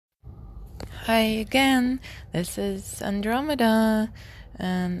Hi again, this is Andromeda,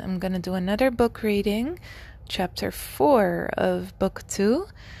 and I'm gonna do another book reading, chapter 4 of book 2.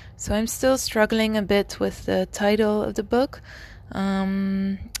 So I'm still struggling a bit with the title of the book.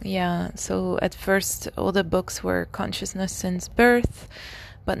 So at first all the books were Consciousness Since Birth,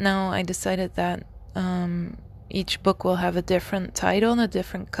 but now I decided that each book will have a different title and a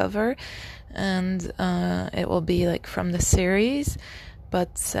different cover, and it will be like from the series.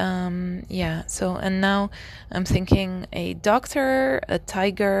 And now I'm thinking a doctor, a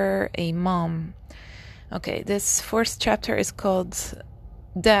tiger, a mom. Okay, this fourth chapter is called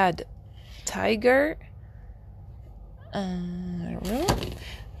Dad, Tiger.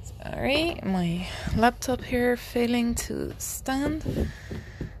 Sorry, my laptop here failing to stand.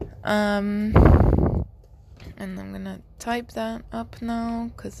 And I'm gonna type that up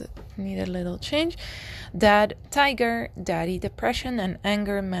now because it needed a little change. Dad, Tiger, Daddy, Depression and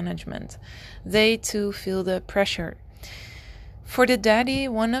Anger Management. They too feel the pressure. For the daddy,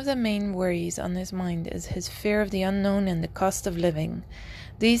 one of the main worries on his mind is his fear of the unknown and the cost of living.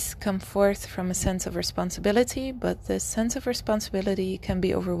 These come forth from a sense of responsibility, but this sense of responsibility can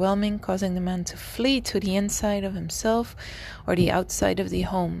be overwhelming, causing the man to flee to the inside of himself or the outside of the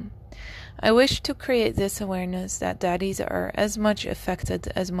home. I wish to create this awareness that daddies are as much affected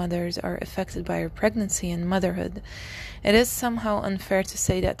as mothers are affected by her pregnancy and motherhood. It is somehow unfair to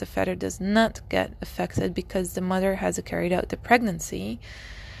say that the father does not get affected because the mother has carried out the pregnancy,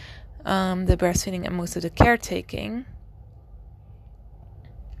 the breastfeeding, and most of the caretaking.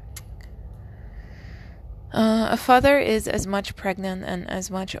 A father is as much pregnant and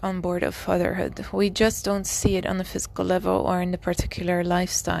as much on board of fatherhood. We just don't see it on the physical level or in the particular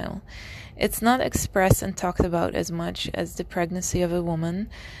lifestyle. It's not expressed and talked about as much as the pregnancy of a woman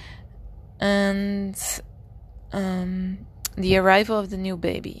and the arrival of the new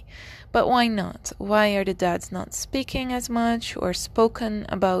baby. But why not? Why are the dads not speaking as much or spoken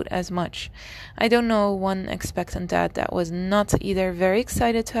about as much? I don't know one expectant dad that was not either very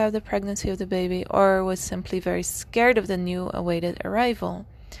excited to have the pregnancy of the baby or was simply very scared of the new awaited arrival.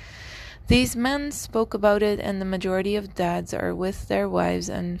 These men spoke about it, and the majority of dads are with their wives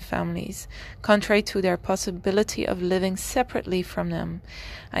and families, contrary to their possibility of living separately from them.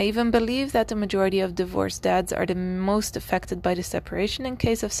 I even believe that the majority of divorced dads are the most affected by the separation in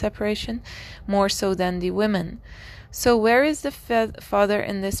case of separation, more so than the women. So where is the father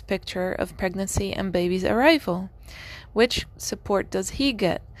in this picture of pregnancy and baby's arrival? Which support does he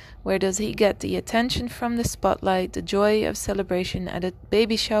get? Where does he get the attention from the spotlight, the joy of celebration at a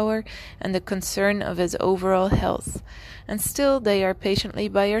baby shower, and the concern of his overall health? And still they are patiently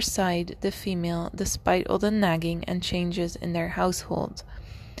by your side, the female, despite all the nagging and changes in their household.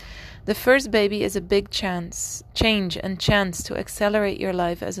 The first baby is a big change and chance to accelerate your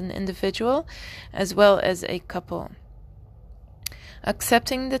life as an individual as well as a couple.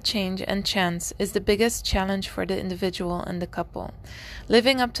 Accepting the change and chance is the biggest challenge for the individual and the couple.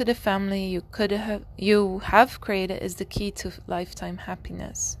 Living up to the family you have created is the key to lifetime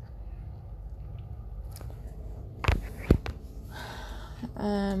happiness.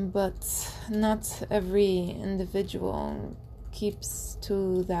 But not every individual keeps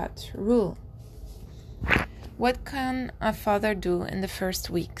to that rule. What can a father do in the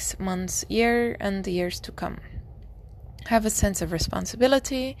first weeks, months, year, and the years to come? Have a sense of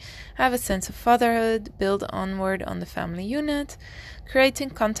responsibility, have a sense of fatherhood, build onward on the family unit, creating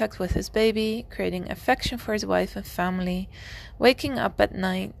contact with his baby, creating affection for his wife and family, waking up at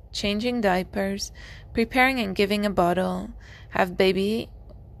night, changing diapers, preparing and giving a bottle, have baby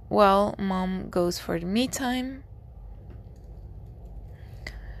while mom goes for the me time.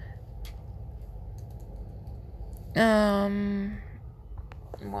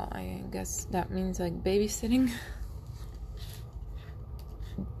 I guess that means like babysitting.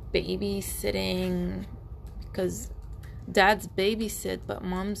 Babysitting, because dads babysit but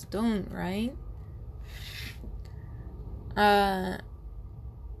moms don't, right? Pun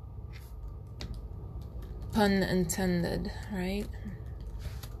intended, right?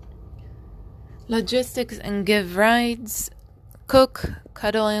 Logistics and give rides, cook,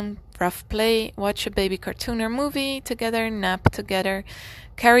 cuddle in, rough play, watch a baby cartoon or movie together, nap together,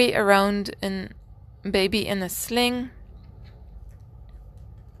 carry around a baby in a sling.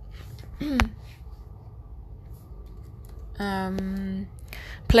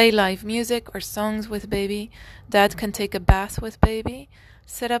 Play live music or songs with baby. Dad can take a bath with baby.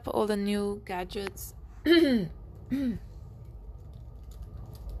 Set up all the new gadgets.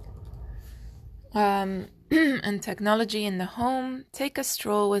 And technology in the home. Take a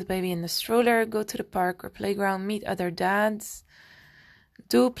stroll with baby in the stroller. Go to the park or playground. Meet other dads.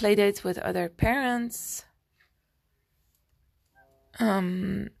 do play dates with other parents,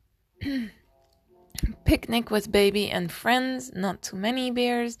 picnic with baby and friends, not too many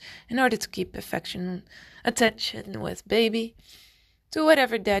beers, in order to keep attention with baby. Do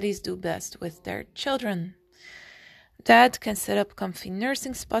whatever daddies do best with their children. Dad can set up comfy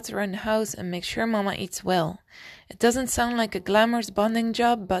nursing spots around the house and make sure mama eats well. It doesn't sound like a glamorous bonding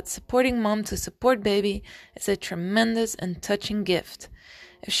job, but supporting mom to support baby is a tremendous and touching gift.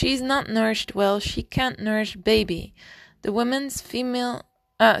 If she's not nourished well, she can't nourish baby. The woman's male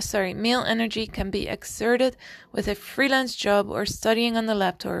energy can be exerted with a freelance job or studying on the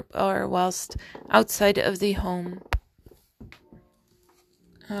laptop or whilst outside of the home.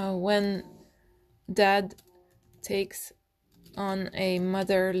 When dad takes on a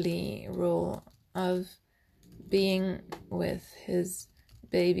motherly role of being with his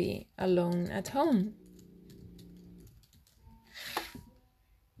baby alone at home.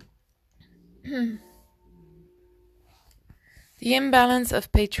 The imbalance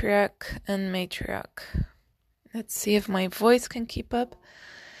of patriarch and matriarch. Let's see if my voice can keep up.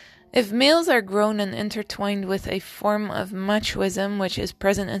 If males are grown and intertwined with a form of machoism, which is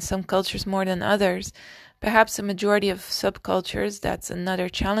present in some cultures more than others, perhaps a majority of subcultures, that's another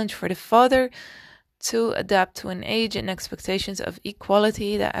challenge for the father to adapt to an age and expectations of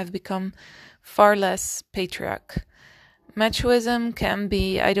equality that have become far less patriarch. Machoism can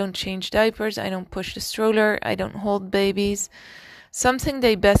be, I don't change diapers, I don't push the stroller, I don't hold babies, something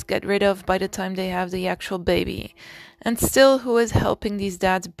they best get rid of by the time they have the actual baby. And still, who is helping these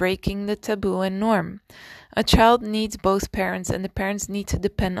dads breaking the taboo and norm? A child needs both parents, and the parents need to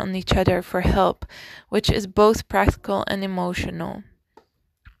depend on each other for help, which is both practical and emotional.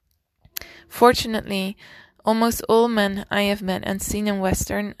 Fortunately, almost all men I have met and seen in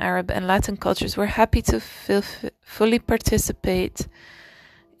Western, Arab, and Latin cultures were happy to fully participate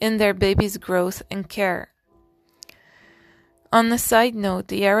in their baby's growth and care. On a side note,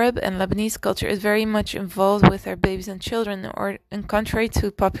 the Arab and Lebanese culture is very much involved with their babies and children, or in contrary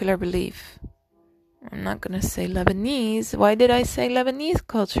to popular belief. I'm not going to say Lebanese. Why did I say Lebanese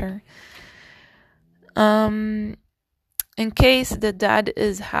culture? In case the dad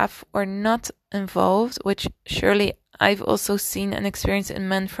is half or not involved, which surely I've also seen and experienced in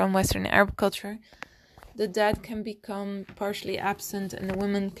men from Western Arab culture, the dad can become partially absent and the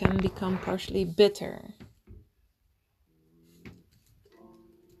woman can become partially bitter.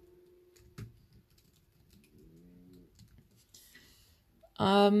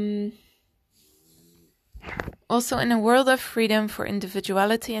 Also, in a world of freedom for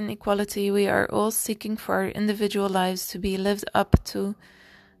individuality and equality, we are all seeking for our individual lives to be lived up to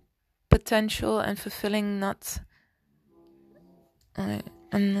potential and fulfilling, not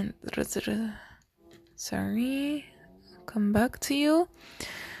come back to you.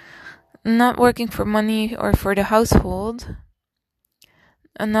 Not working for money or for the household,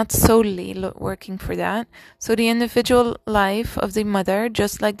 and not solely working for that. So the individual life of the mother,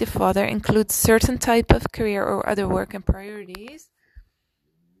 just like the father, includes certain type of career or other work and priorities,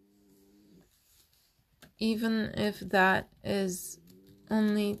 even if that is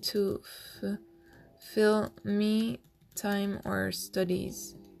only to fill me time or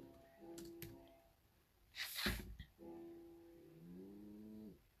studies.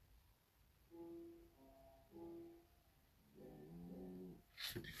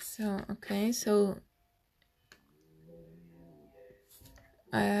 So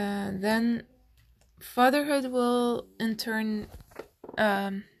then fatherhood will in turn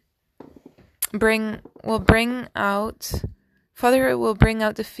bring out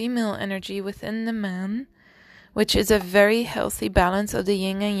the female energy within the man, which is a very healthy balance of the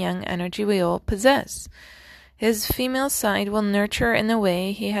yin and yang energy we all possess. His female side will nurture in a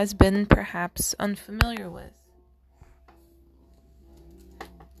way he has been perhaps unfamiliar with.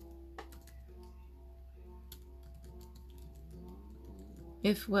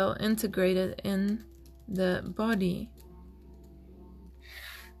 If well integrated in the body.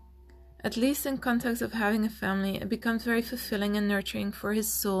 At least in context of having a family, it becomes very fulfilling and nurturing for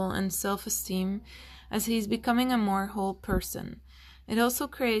his soul and self-esteem as he's becoming a more whole person. It also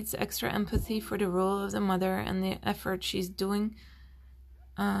creates extra empathy for the role of the mother and the effort she's doing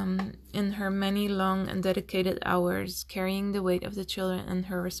in her many long and dedicated hours, carrying the weight of the children and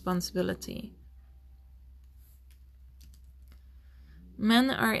her responsibility.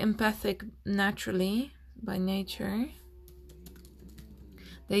 Men are empathic naturally, by nature.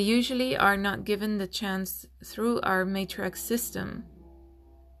 They usually are not given the chance through our matriarch system.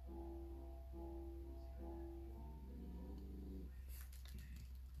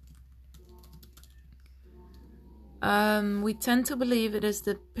 We tend to believe it is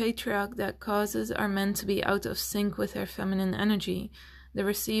the patriarch that causes our men to be out of sync with their feminine energy, the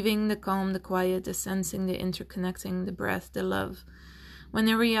receiving, the calm, the quiet, the sensing, the interconnecting, the breath, the love, when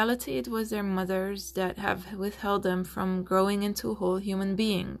in reality it was their mothers that have withheld them from growing into whole human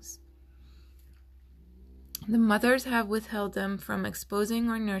beings. The mothers have withheld them from exposing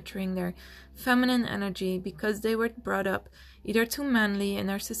or nurturing their feminine energy because they were brought up either too manly in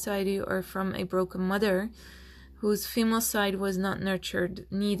our society or from a broken mother whose female side was not nurtured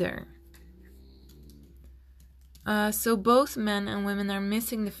neither. So both men and women are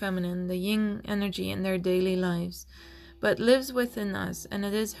missing the feminine, the yin energy in their daily lives, but lives within us, and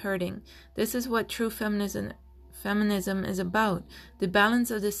it is hurting. This is what true feminism is about, the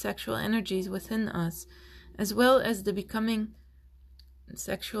balance of the sexual energies within us, as well as the becoming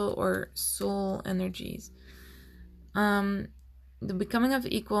sexual or soul energies. The becoming of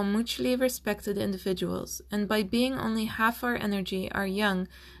equal, mutually respected individuals. And by being only half our energy, our young,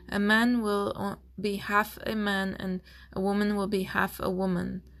 a man will be half a man and a woman will be half a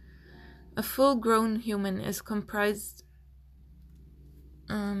woman. A full-grown human is comprised,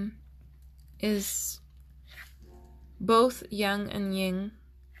 is both yang and yin,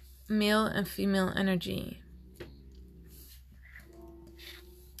 male and female energy.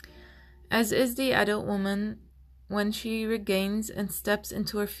 As is the adult woman when she regains and steps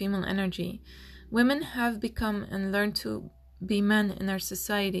into her female energy. Women have become and learned to be men in our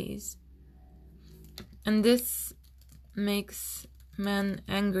societies. And this makes men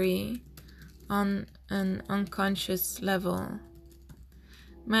angry on an unconscious level.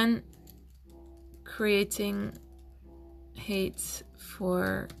 Men creating hate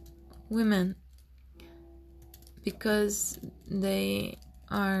for women because they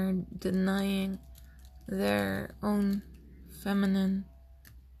are denying their own feminine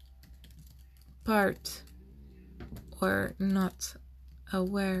part or not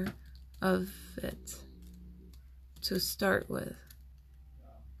aware of it to start with.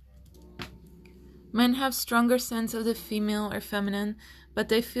 Men have stronger sense of the female or feminine, but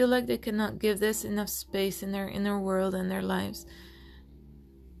they feel like they cannot give this enough space in their inner world and their lives.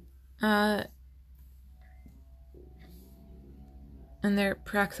 And their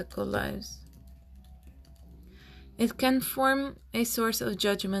practical lives. It can form a source of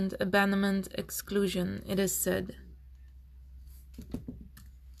judgment, abandonment, exclusion, it is said.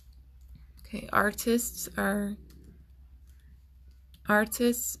 Okay, artists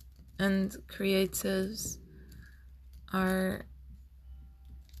and creatives are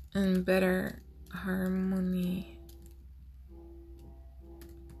in better harmony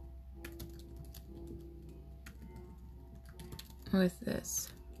with this.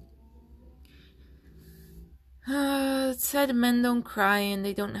 It said men don't cry and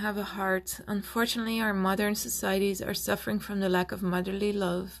they don't have a heart. Unfortunately, our modern societies are suffering from the lack of motherly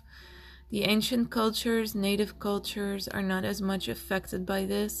love. The ancient cultures, native cultures, are not as much affected by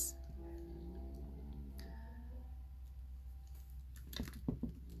this.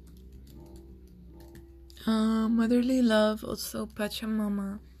 Motherly love, also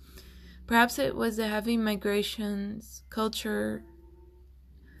Pachamama. Perhaps it was the heavy migrations, culture,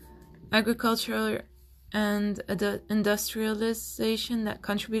 agriculture, and industrialization that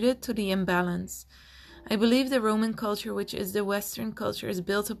contributed to the imbalance. I believe the Roman culture, which is the Western culture, is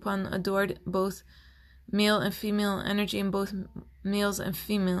built upon adored both male and female energy in both males and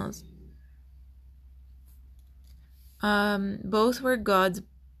females. Both were gods,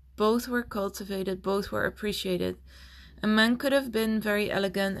 both were cultivated, both were appreciated. A man could have been very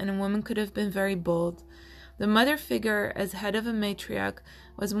elegant and a woman could have been very bold. The mother figure as head of a matriarch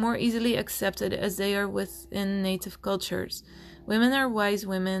was more easily accepted as they are within native cultures. Women are wise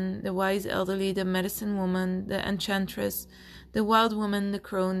women, the wise elderly, the medicine woman, the enchantress, the wild woman, the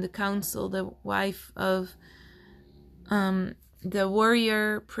crone, the council, the wife of the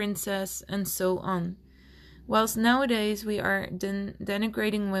warrior, princess, and so on. Whilst nowadays we are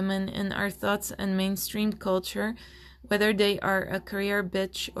denigrating women in our thoughts and mainstream culture, whether they are a career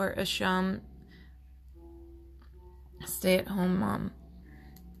bitch or a sham stay-at-home mom.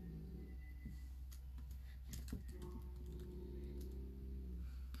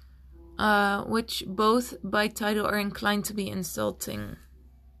 Which both by title are inclined to be insulting.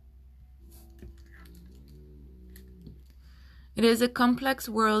 It is a complex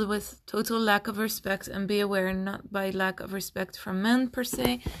world with total lack of respect, and be aware, not by lack of respect from men per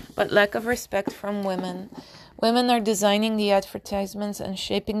se, but lack of respect from women. Women are designing the advertisements and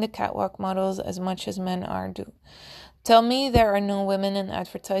shaping the catwalk models as much as men are do. Tell me there are no women in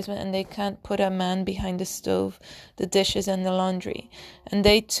advertisement and they can't put a man behind the stove, the dishes and the laundry. And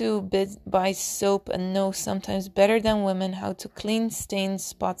they too buy soap and know sometimes better than women how to clean stains,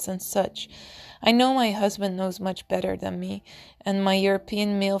 spots and such. I know my husband knows much better than me, and my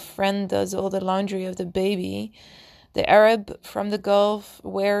European male friend does all the laundry of the baby. The Arab from the Gulf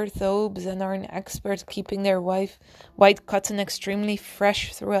wear thobes and are an expert keeping their white cotton extremely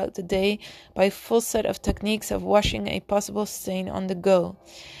fresh throughout the day by a full set of techniques of washing a possible stain on the go.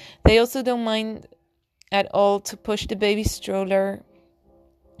 They also don't mind at all to push the baby stroller,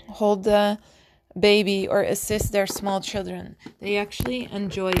 hold the baby, or assist their small children. They actually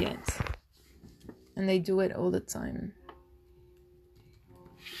enjoy it, and they do it all the time.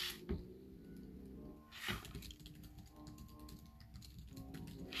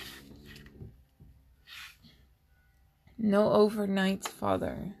 No overnight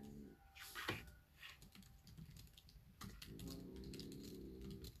father.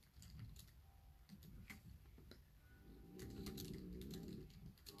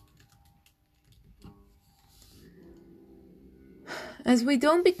 As we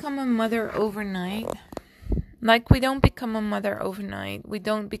don't become a mother overnight, we don't become a mother overnight, we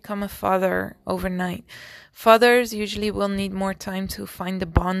don't become a father overnight. Fathers usually will need more time to find the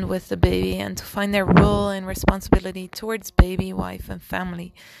bond with the baby and to find their role and responsibility towards baby, wife, and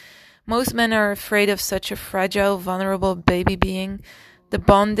family. Most men are afraid of such a fragile, vulnerable baby being. The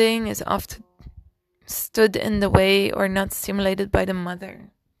bonding is often stood in the way or not stimulated by the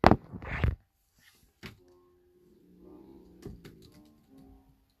mother.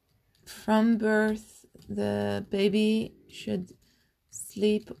 From birth, the baby should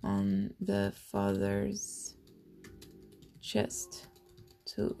sleep on the father's chest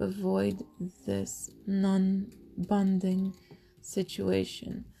to avoid this non-bonding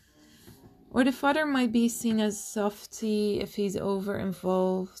situation. Or the father might be seen as softy if he's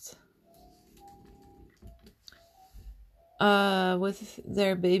over-involved with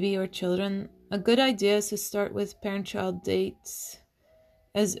their baby or children. A good idea is to start with parent-child dates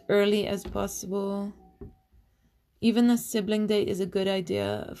as early as possible. Even a sibling date is a good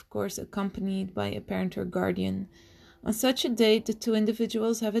idea, of course, accompanied by a parent or guardian. On such a date, the two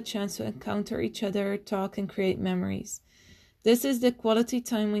individuals have a chance to encounter each other, talk, and create memories. This is the quality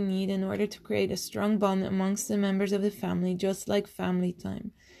time we need in order to create a strong bond amongst the members of the family, just like family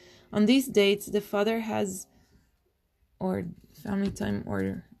time. On these dates, the father has, or family time,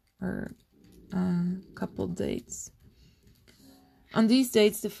 or couple dates. On these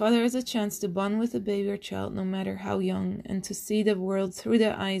dates, the father has a chance to bond with the baby or child, no matter how young, and to see the world through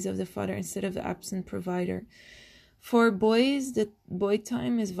the eyes of the father instead of the absent provider. For boys, the boy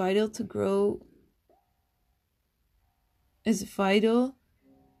time is vital to the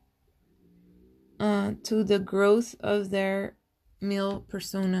growth of their male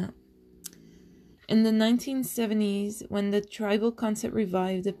persona. In the 1970s, when the tribal concept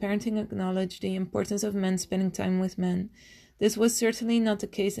revived, the parenting acknowledged the importance of men spending time with men. This was certainly not the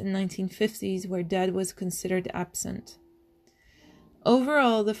case in the 1950s, where dad was considered absent.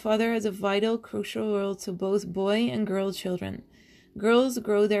 Overall, the father has a vital, crucial role to both boy and girl children. Girls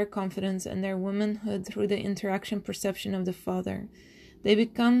grow their confidence and their womanhood through the interaction perception of the father. They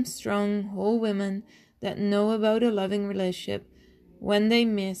become strong, whole women that know about a loving relationship. When they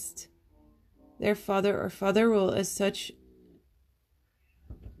missed their father or father role as such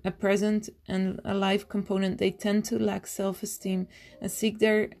a present and a life component, they tend to lack self-esteem and seek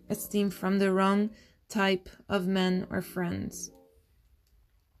their esteem from the wrong type of men or friends.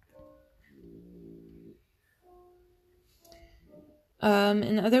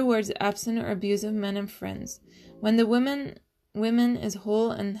 In other words, absent or abusive men and friends. When the woman is whole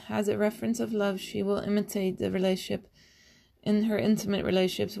and has a reference of love, she will imitate the relationship in her intimate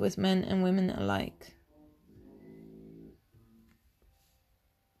relationships with men and women alike.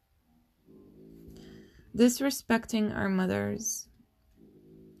 Disrespecting our mothers.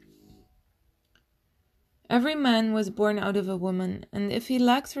 Every man was born out of a woman, and if he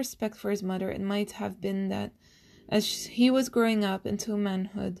lacks respect for his mother, it might have been that as he was growing up into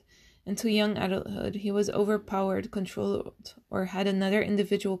manhood, into young adulthood, he was overpowered, controlled, or had another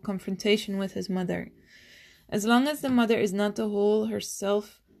individual confrontation with his mother. As long as the mother is not whole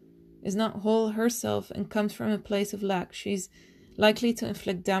herself and comes from a place of lack, she's likely to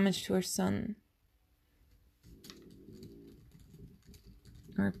inflict damage to her son.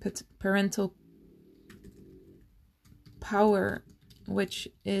 Or parental power, which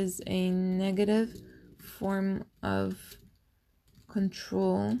is a negative form of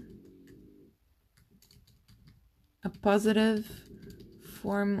control. A positive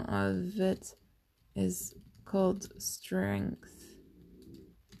form of it is called strength.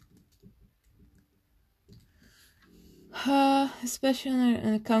 Especially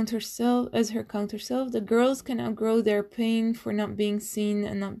in a counter self, as her counter self, the girls can outgrow their pain for not being seen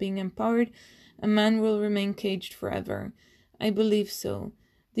and not being empowered. A man will remain caged forever. I believe so.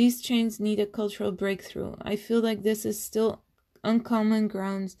 These chains need a cultural breakthrough. I feel like this is still uncommon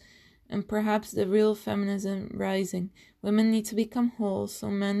grounds and perhaps the real feminism rising. Women need to become whole so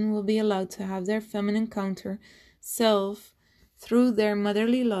men will be allowed to have their feminine counter self through their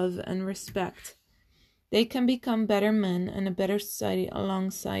motherly love and respect. They can become better men and a better society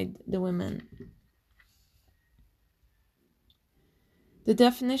alongside the women. The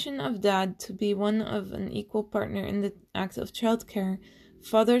definition of dad to be one of an equal partner in the act of childcare.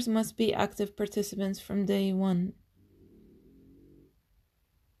 Fathers must be active participants from day one.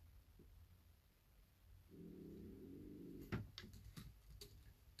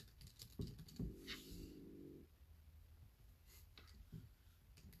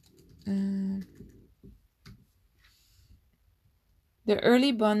 The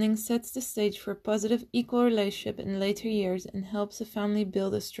early bonding sets the stage for a positive, equal relationship in later years and helps a family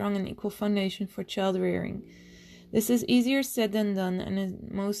build a strong and equal foundation for child rearing. This is easier said than done, and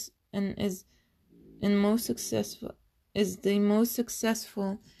is the most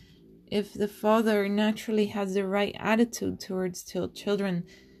successful if the father naturally has the right attitude towards children,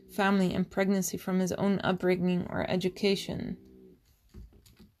 family, and pregnancy from his own upbringing or education.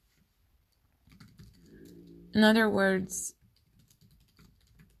 In other words,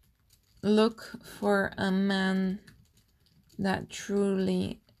 look for a man that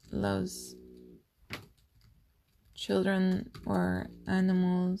truly loves children or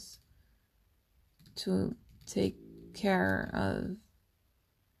animals to take care of.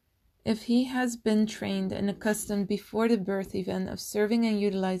 If he has been trained and accustomed before the birth event of serving and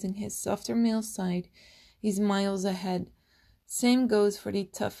utilizing his softer male side, he's miles ahead. Same goes for the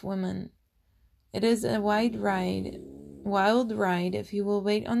tough women. It is a wild ride if he will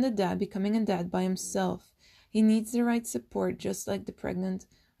wait on the dad becoming a dad by himself. He needs the right support, just like the pregnant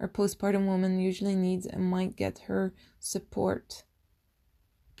or postpartum woman usually needs and might get her support.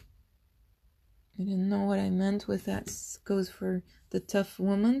 I didn't know what I meant with that. Goes for the tough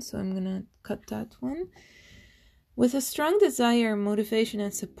woman, so I'm gonna cut that one. With a strong desire, motivation,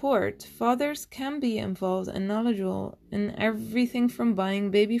 and support, fathers can be involved and knowledgeable in everything from buying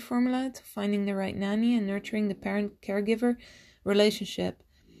baby formula to finding the right nanny and nurturing the parent-caregiver relationship.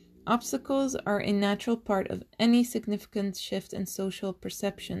 Obstacles are a natural part of any significant shift in social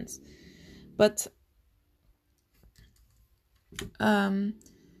perceptions, but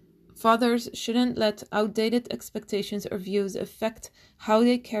fathers shouldn't let outdated expectations or views affect how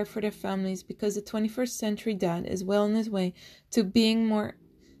they care for their families, because the 21st century dad is well on his way to being more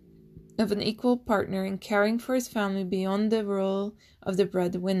of an equal partner in caring for his family beyond the role of the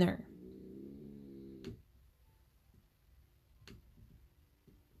breadwinner.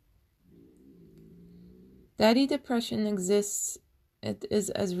 Daddy depression exists. It is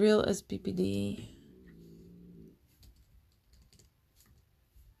as real as PPD.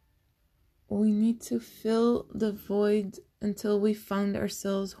 We need to fill the void until we found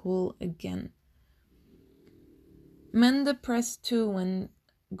ourselves whole again. Men depressed too when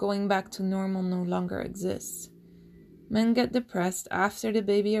going back to normal no longer exists. Men get depressed after the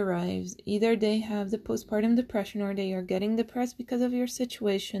baby arrives. Either they have the postpartum depression or they are getting depressed because of your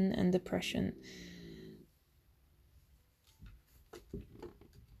situation and depression.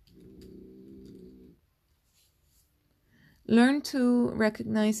 Learn to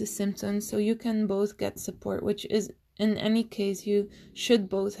recognize the symptoms so you can both get support, which is, in any case, you should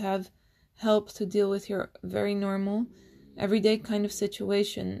both have help to deal with your very normal, everyday kind of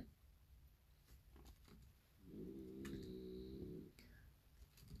situation.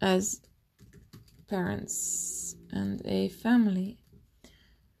 As parents and a family.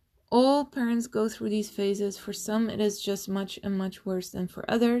 All parents go through these phases. For some, it is just much and much worse than for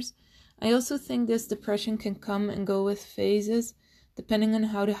others. I also think this depression can come and go with phases, depending on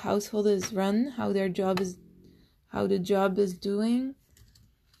how the household is run, how the job is doing,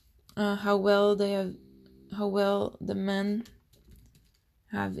 how well the men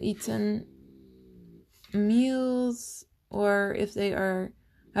have eaten meals, or if they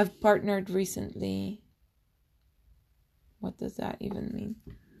have partnered recently. What does that even mean?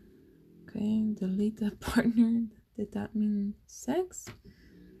 Okay, delete that partner. Did that mean sex?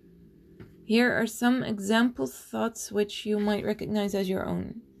 Here are some example thoughts which you might recognize as your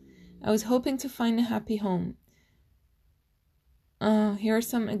own. I was hoping to find a happy home. Here are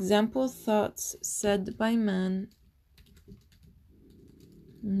some example thoughts said by men,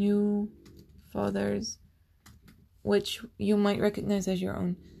 new fathers, which you might recognize as your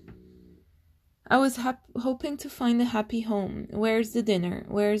own. I was hoping to find a happy home. Where's the dinner?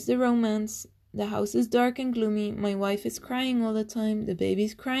 Where's the romance? The house is dark and gloomy. My wife is crying all the time. The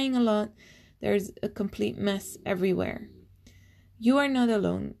baby's crying a lot. There's a complete mess everywhere. You are not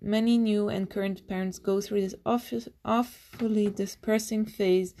alone. Many new and current parents go through this awfully depressing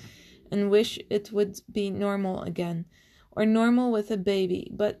phase and wish it would be normal again, or normal with a baby,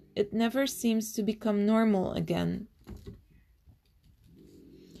 but it never seems to become normal again.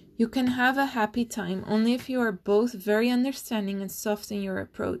 You can have a happy time only if you are both very understanding and soft in your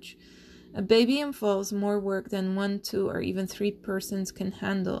approach. A baby involves more work than 1, 2, or even 3 persons can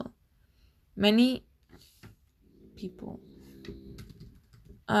handle. Many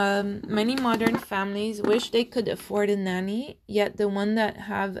modern families wish they could afford a nanny, yet the ones that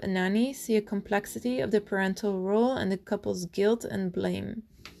have a nanny see a complexity of the parental role and the couple's guilt and blame.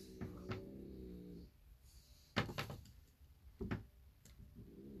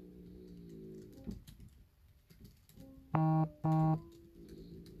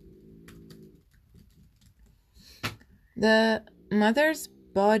 The mother's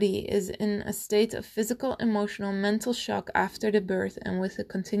body is in a state of physical, emotional, mental shock after the birth and with a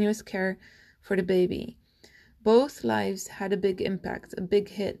continuous care for the baby. Both lives had a big impact, a big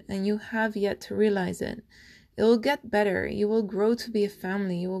hit, and you have yet to realize it. It will get better. You will grow to be a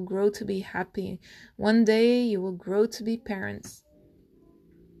family. You will grow to be happy. One day you will grow to be parents.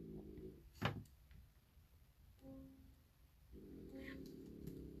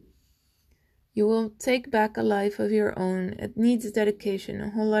 You will take back a life of your own. It needs dedication, a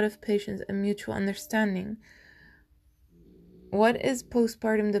whole lot of patience, and mutual understanding. What is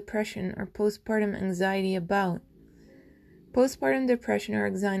postpartum depression or postpartum anxiety about? Postpartum depression or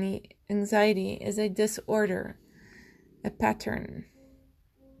anxiety is a disorder, a pattern.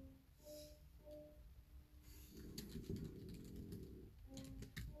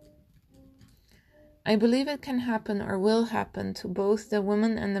 I believe it can happen or will happen to both the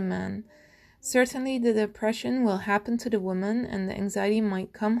woman and the man. Certainly the depression will happen to the woman and the anxiety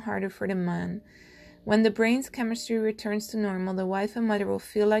might come harder for the man. When the brain's chemistry returns to normal, the wife and mother will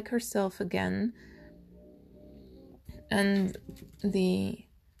feel like herself again, and the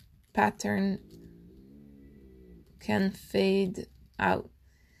pattern can fade out.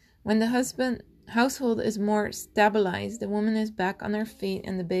 When the household is more stabilized, the woman is back on her feet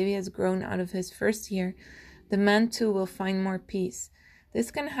and the baby has grown out of his first year, the man too will find more peace. This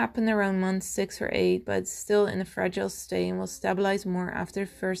can happen around month 6 or 8, but it's still in a fragile state and will stabilize more after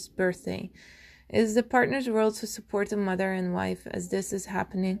first birthday. It is the partner's role to support the mother and wife as this is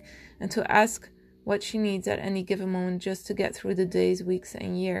happening and to ask what she needs at any given moment just to get through the days, weeks,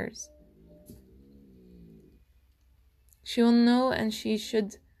 and years. She will know and she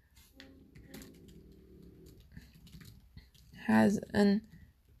should has an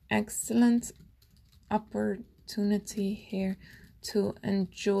excellent opportunity here to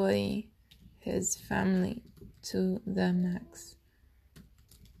enjoy his family to the max.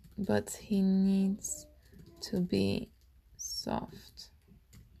 But he needs to be soft,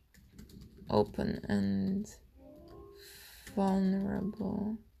 open, and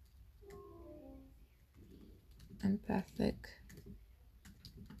vulnerable, empathic,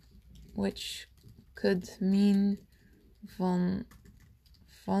 which could mean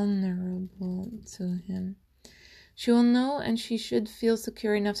vulnerable to him. She will know and she should feel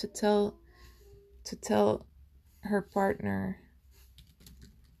secure enough to tell her partner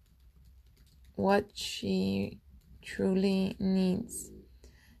what she truly needs.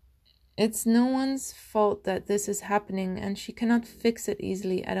 It's no one's fault that this is happening and she cannot fix it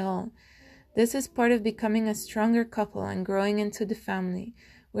easily at all. This is part of becoming a stronger couple and growing into the family.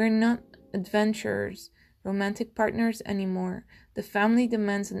 We're not adventurers, romantic partners anymore. The family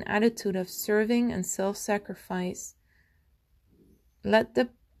demands an attitude of serving and self-sacrifice.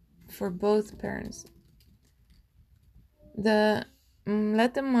 For both parents. Let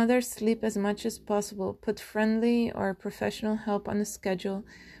the mother sleep as much as possible. Put friendly or professional help on the schedule.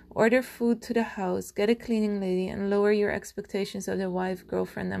 Order food to the house. Get a cleaning lady and lower your expectations of the wife,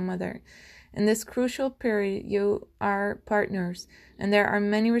 girlfriend, and mother. In this crucial period, you are partners, and there are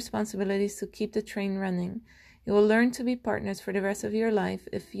many responsibilities to keep the train running. You will learn to be partners for the rest of your life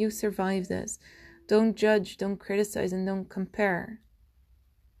if you survive this. Don't judge, don't criticize, and don't compare.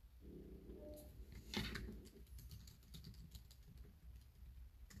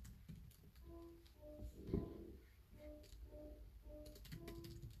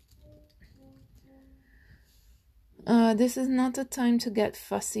 This is not the time to get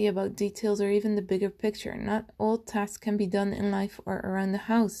fussy about details or even the bigger picture. Not all tasks can be done in life or around the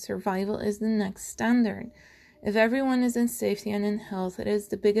house. Survival is the next standard. If everyone is in safety and in health, it is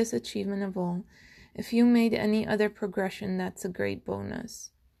the biggest achievement of all. If you made any other progression, that's a great bonus.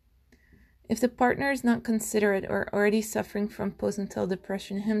 If the partner is not considerate or already suffering from postnatal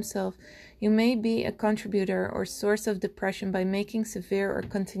depression himself, you may be a contributor or source of depression by making severe or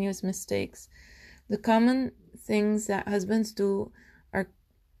continuous mistakes. The common things that husbands do are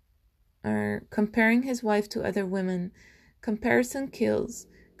comparing his wife to other women. Comparison kills.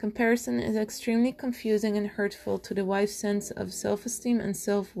 Comparison is extremely confusing and hurtful to the wife's sense of self-esteem and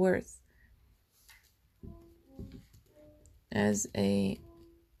self-worth. As a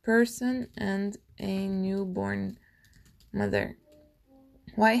person and a newborn mother.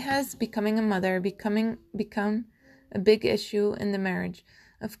 Why has becoming a mother become a big issue in the marriage?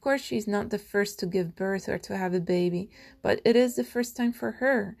 Of course, she's not the first to give birth or to have a baby, but it is the first time for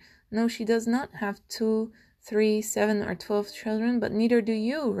her. No, she does not have 2, 3, 7, or 12 children, but neither do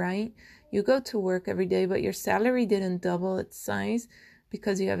you, right? You go to work every day, but your salary didn't double its size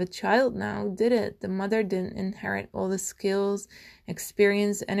because you have a child now, did it? The mother didn't inherit all the skills,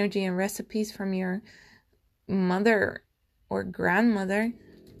 experience, energy, and recipes from your mother or grandmother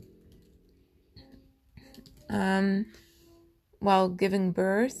while giving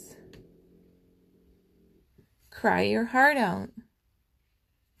birth. Cry your heart out.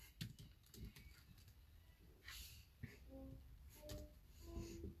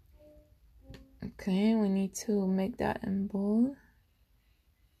 Okay, we need to make that in bold.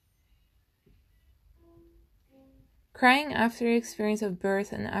 Crying after the experience of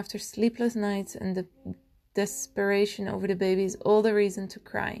birth and after sleepless nights and the desperation over the baby is all the reason to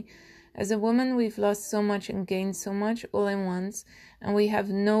cry. As a woman, we've lost so much and gained so much all at once, and we have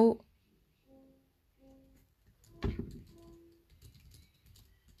no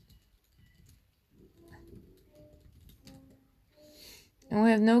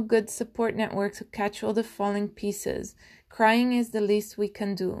good support network to catch all the falling pieces. Crying is the least we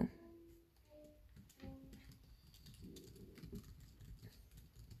can do.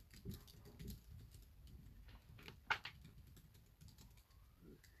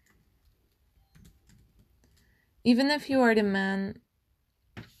 Even if you are the man,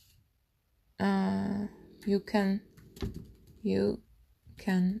 you can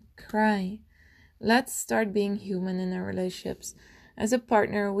cry. Let's start being human in our relationships. As a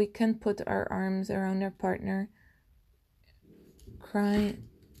partner, we can put our arms around our partner. Cry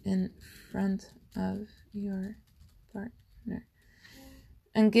in front of your partner.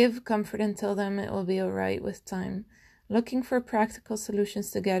 And give comfort and tell them it will be alright with time. Looking for practical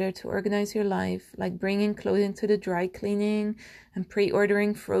solutions together to organize your life, like bringing clothing to the dry cleaning and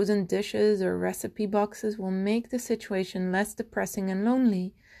pre-ordering frozen dishes or recipe boxes, will make the situation less depressing and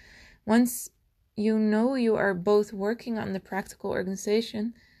lonely. Once you know you are both working on the practical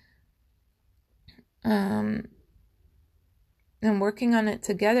organization and working on it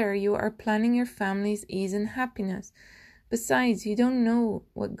together, you are planning your family's ease and happiness. Besides, you don't know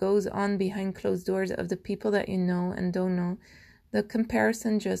what goes on behind closed doors of the people that you know and don't know. The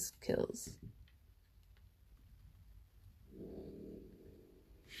comparison just kills.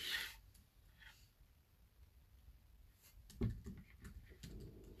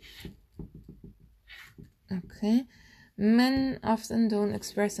 Okay. Men often don't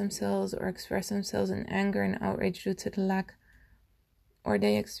express themselves or express themselves in anger and outrage due to the lack, or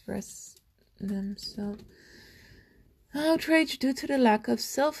they express themselves outrage due to the lack of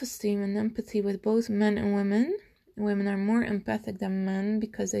self-esteem and empathy with both men and women. Women are more empathic than men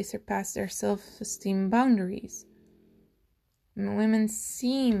because they surpass their self-esteem boundaries. Women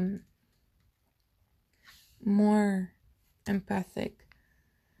seem more empathic.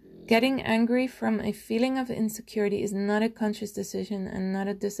 Getting angry from a feeling of insecurity is not a conscious decision and not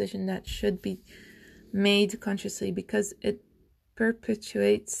a decision that should be made consciously because it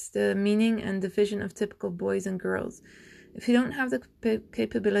perpetuates the meaning and division of typical boys and girls. If you don't have the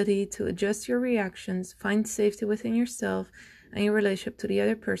capability to adjust your reactions, find safety within yourself and your relationship to the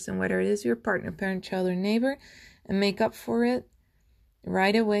other person, whether it is your partner, parent, child, or neighbor, and make up for it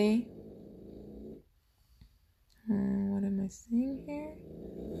right away. What am I saying here?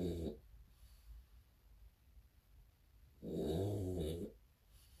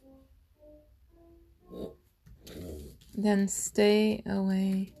 Then stay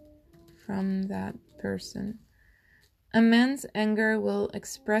away from that person. A man's anger will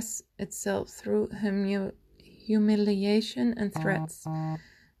express itself through humiliation and threats,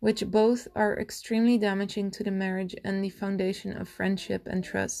 which both are extremely damaging to the marriage and the foundation of friendship and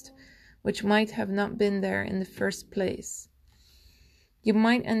trust, which might have not been there in the first place. You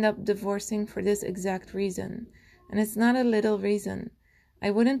might end up divorcing for this exact reason, and it's not a little reason. I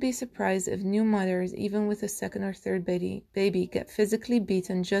wouldn't be surprised if new mothers, even with a second or third baby, get physically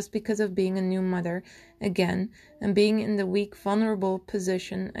beaten just because of being a new mother again and being in the weak, vulnerable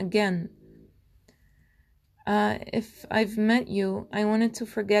position again. If I've met you, I wanted to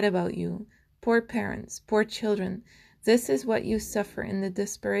forget about you. Poor parents, poor children. This is what you suffer in the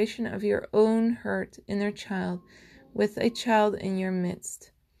desperation of your own hurt inner child, with a child in your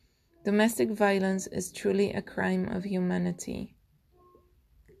midst. Domestic violence is truly a crime of humanity.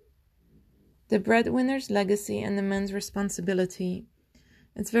 The breadwinner's legacy and the man's responsibility.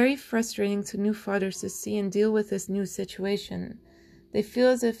 It's very frustrating to new fathers to see and deal with this new situation. They feel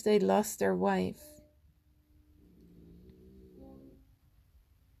as if they lost their wife.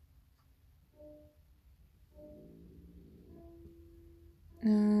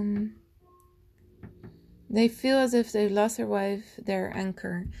 They feel as if they've lost their wife, their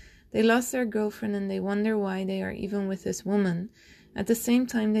anchor. They lost their girlfriend and they wonder why they are even with this woman. At the same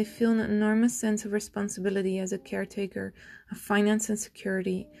time, they feel an enormous sense of responsibility as a caretaker of finance and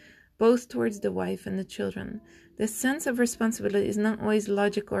security, both towards the wife and the children. This sense of responsibility is not always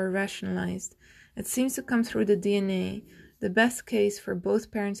logical or rationalized. It seems to come through the DNA. The best case for both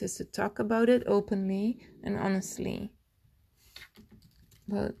parents is to talk about it openly and honestly.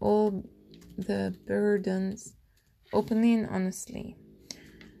 About all the burdens, openly and honestly.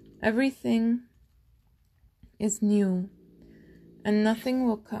 Everything is new, and nothing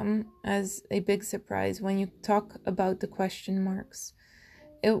will come as a big surprise when you talk about the question marks.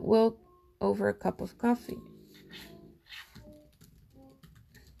 It will over a cup of coffee.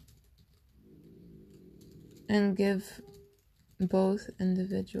 And give both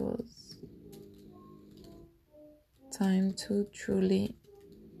individuals time to truly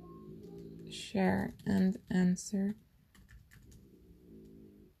share and answer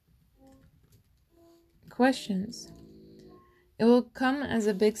questions. It will come as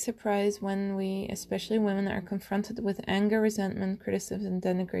a big surprise when we, especially women, are confronted with anger, resentment, criticism,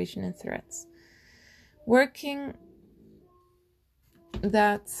 denigration, and threats. Working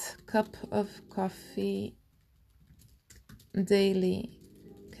that cup of coffee daily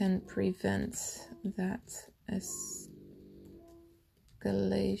can prevent that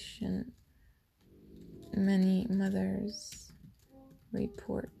escalation, many mothers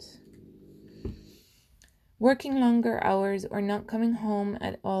report. Working longer hours or not coming home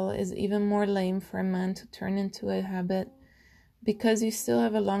at all is even more lame for a man to turn into a habit, because you still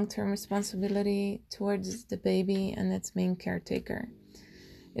have a long-term responsibility towards the baby and its main caretaker.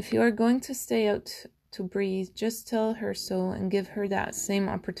 If you are going to stay out to breathe, just tell her so and give her that same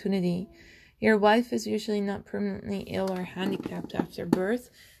opportunity. Your wife is usually not permanently ill or handicapped after birth.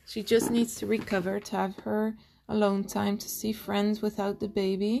 She just needs to recover, to have her alone time, to see friends without the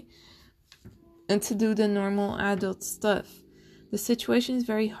baby, and to do the normal adult stuff. The situation is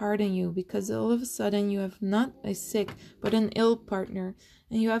very hard on you because all of a sudden you have not a sick but an ill partner,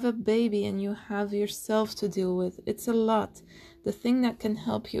 and you have a baby and you have yourself to deal with. It's a lot. The thing that can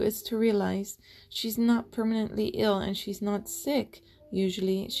help you is to realize she's not permanently ill and she's not sick.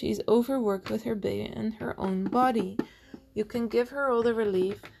 Usually she's overworked with her baby and her own body. You can give her all the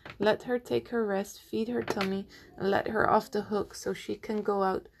relief, let her take her rest, feed her tummy, and let her off the hook so she can go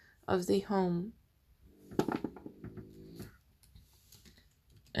out of the home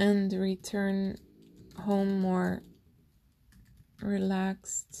and return home more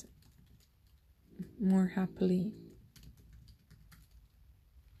relaxed, more happily.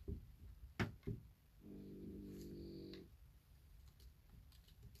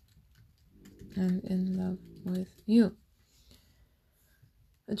 And in love with you.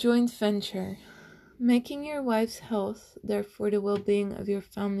 A joint venture. Making your wife's health, therefore the well-being of your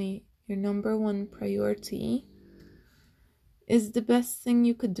family, your number one priority is the best thing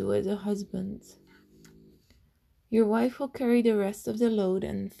you could do as a husband. Your wife will carry the rest of the load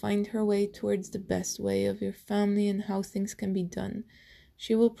and find her way towards the best way of your family and how things can be done.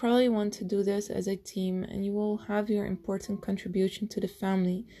 She will probably want to do this as a team, and you will have your important contribution to the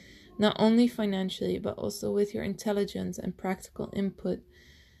family, not only financially, but also with your intelligence and practical input.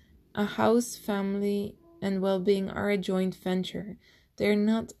 A house, family, and well-being are a joint venture. They are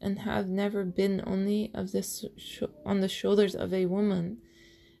not and have never been only on the shoulders of a woman.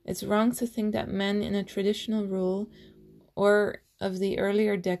 It's wrong to think that men in a traditional role or of the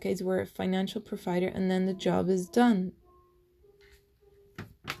earlier decades were a financial provider and then the job is done.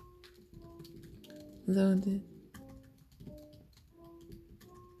 Loaded.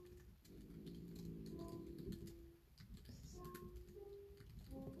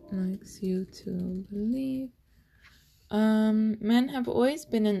 Likes you to believe. Men have always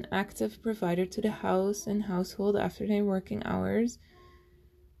been an active provider to the house and household after their working hours.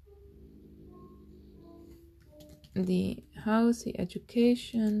 the house, the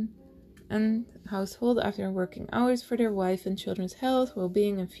education, and household after working hours for their wife and children's health,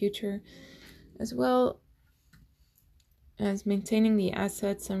 well-being, and future, as well as maintaining the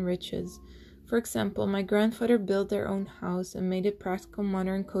assets and riches. For example, my grandfather built their own house and made it practical,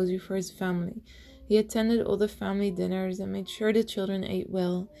 modern, cozy for his family. He attended all the family dinners and made sure the children ate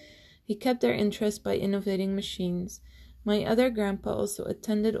well. He kept their interest by innovating machines. My other grandpa also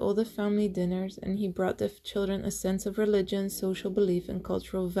attended all the family dinners, and he brought the children a sense of religion, social belief, and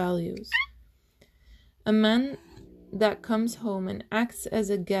cultural values. A man that comes home and acts as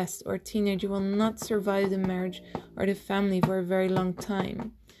a guest or teenager will not survive the marriage or the family for a very long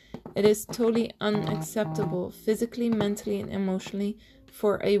time. It is totally unacceptable, physically, mentally, and emotionally,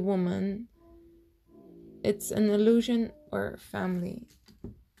 for a woman. It's an illusion or family.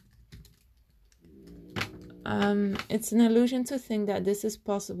 It's an illusion to think that this is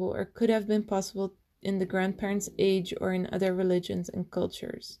possible or could have been possible in the grandparents' age or in other religions and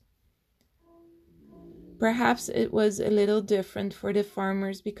cultures. Perhaps it was a little different for the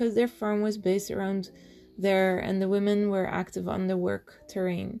farmers because their farm was based around there and the women were active on the work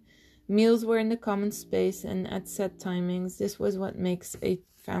terrain. Meals were in the common space and at set timings. This was what makes a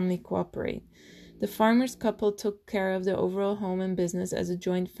family cooperate. The farmers' couple took care of the overall home and business as a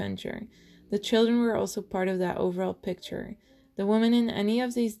joint venture. The children were also part of that overall picture. The woman in any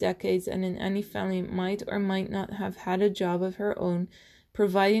of these decades and in any family might or might not have had a job of her own,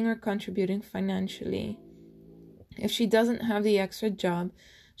 providing or contributing financially. If she doesn't have the extra job,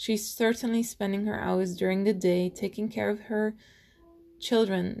 she's certainly spending her hours during the day taking care of her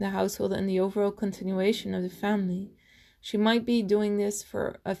children, the household, and the overall continuation of the family. She might be doing this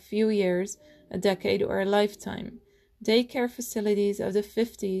for a few years, a decade, or a lifetime. Daycare facilities of the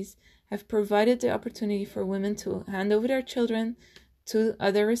 50s have provided the opportunity for women to hand over their children to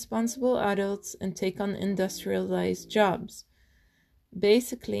other responsible adults and take on industrialized jobs.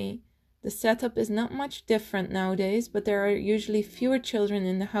 Basically, the setup is not much different nowadays, but there are usually fewer children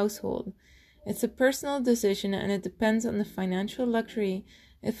in the household. It's a personal decision and it depends on the financial luxury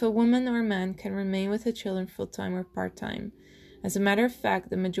if a woman or man can remain with the children full-time or part-time. As a matter of fact,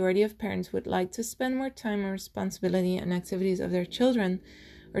 the majority of parents would like to spend more time on responsibility and activities of their children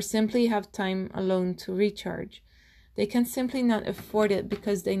or simply have time alone to recharge. They can simply not afford it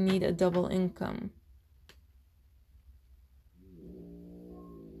because they need a double income.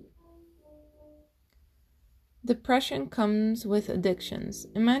 Depression comes with addictions.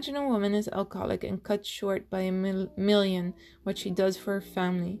 Imagine a woman is alcoholic and cut short by a million what she does for her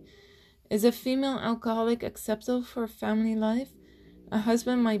family. Is a female alcoholic acceptable for family life? A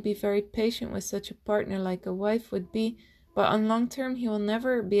husband might be very patient with such a partner like a wife would be, but on long term he will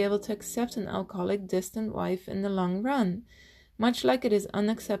never be able to accept an alcoholic, distant wife in the long run. Much like it is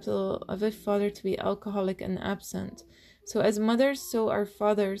unacceptable of a father to be alcoholic and absent. So as mothers, so are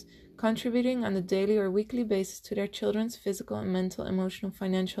fathers, contributing on a daily or weekly basis to their children's physical and mental, emotional,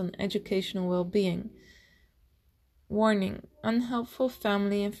 financial, and educational well-being. Warning: unhelpful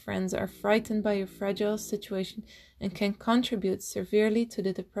family and friends are frightened by your fragile situation and can contribute severely to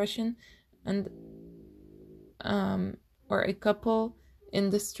the depression and or a couple in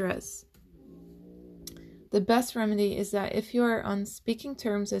distress. The best remedy is that if you are on speaking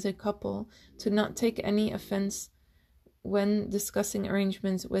terms as a couple, to not take any offense when discussing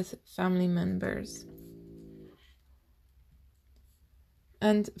arrangements with family members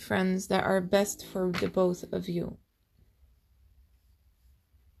and friends that are best for the both of you.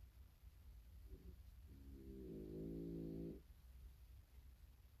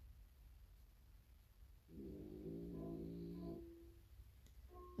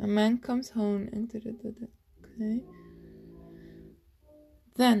 A man comes home and okay.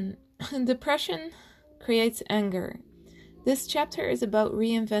 Then, depression creates anger. This chapter is about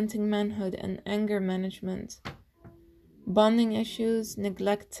reinventing manhood and anger management, bonding issues,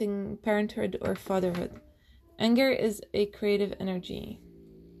 neglecting parenthood or fatherhood. Anger is a creative energy.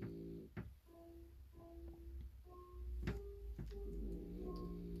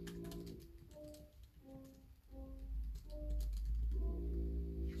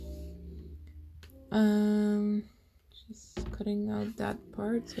 Just cutting out that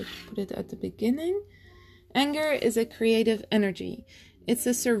part, so put it at the beginning. Anger is a creative energy. It's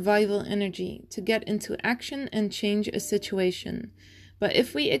a survival energy to get into action and change a situation. But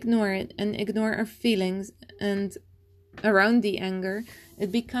if we ignore it and ignore our feelings and around the anger,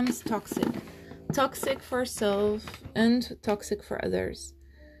 it becomes toxic. Toxic for ourselves and toxic for others.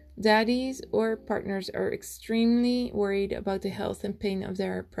 Daddies or partners are extremely worried about the health and pain of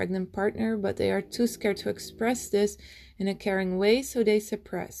their pregnant partner, but they are too scared to express this in a caring way, so they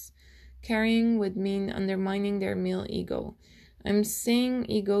suppress. Carrying would mean undermining their male ego. I'm saying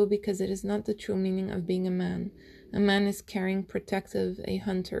ego because it is not the true meaning of being a man. A man is caring, protective, a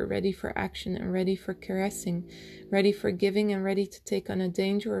hunter, ready for action and ready for caressing, ready for giving and ready to take on a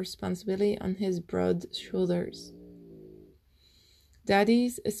danger or responsibility on his broad shoulders.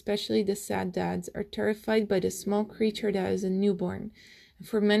 Daddies, especially the sad dads, are terrified by the small creature that is a newborn. And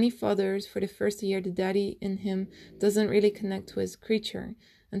for many fathers, for the first year, the daddy in him doesn't really connect to his creature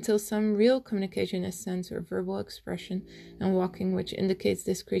until some real communication is sense or verbal expression and walking, which indicates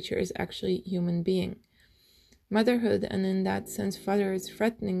this creature is actually a human being. Motherhood, and in that sense father, is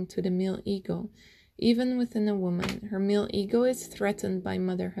threatening to the male ego. Even within a woman, her male ego is threatened by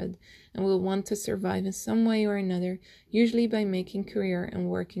motherhood and will want to survive in some way or another, usually by making career and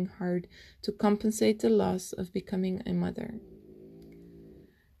working hard to compensate the loss of becoming a mother.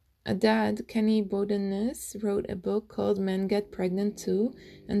 A dad, Kenny Bodenas, wrote a book called Men Get Pregnant Too,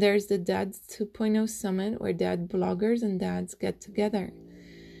 and there's the Dads 2.0 Summit where dad bloggers and dads get together.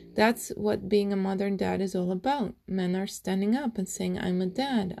 That's what being a modern dad is all about. Men are standing up and saying, I'm a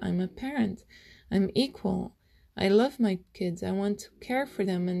dad, I'm a parent, I'm equal, I love my kids, I want to care for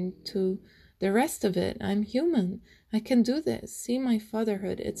them, and to the rest of it, I'm human, I can do this, see my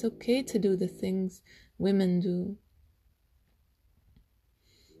fatherhood, it's okay to do the things women do.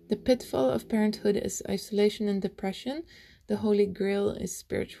 The pitfall of parenthood is isolation and depression. The holy grail is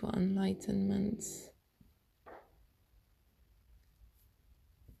spiritual enlightenment.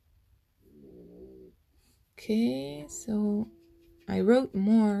 Okay, so I wrote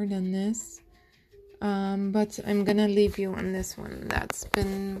more than this, but I'm gonna leave you on this one. That's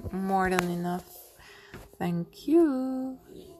been more than enough. Thank you.